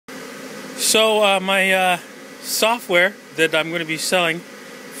So my software that I'm going to be selling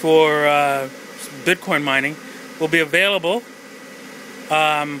for Bitcoin mining will be available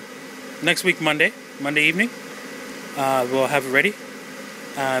next week, Monday evening. We'll have it ready.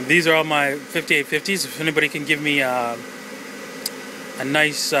 These are all my 5850s. If anybody can give me a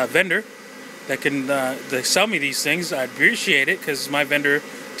nice vendor that can sell me these things, I'd appreciate it, because my vendor,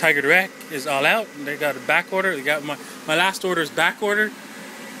 Tiger Direct, is all out. They got a back order. They got my last order is back ordered.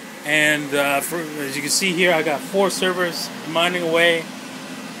 And as you can see here, I got 4 servers mining away.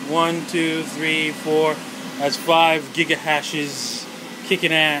 1, 2, 3, 4. That's 5 gigahashes,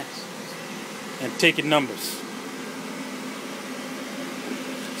 kicking ass and taking numbers.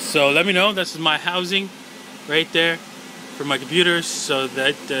 So let me know. This is my housing right there for my computers, so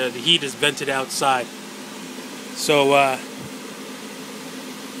that the heat is vented outside. So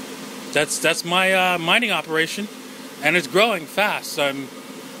that's my mining operation, and it's growing fast.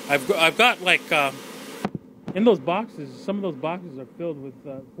 I've got like in those boxes. Some of those boxes are filled with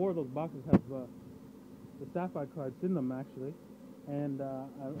 4 of those boxes have the Sapphire cards in them actually, and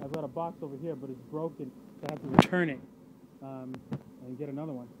I've got a box over here, but it's broken, so I have to return it and get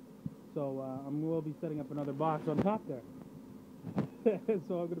another one. So we'll be setting up another box on top there.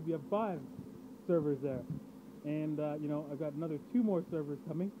 So I'm going to be at 5 servers there, and I've got another 2 more servers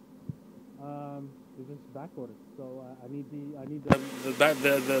coming. They're just back ordered, so I need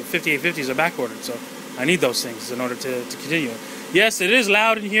the 5850s are back ordered, so I need those things in order to continue. Yes, it is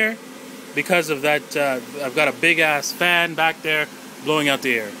loud in here because of that. I've got a big ass fan back there blowing out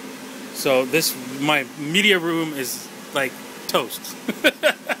the air. So my media room is like toast.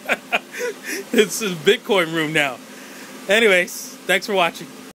 It's a Bitcoin room now. Anyways, thanks for watching.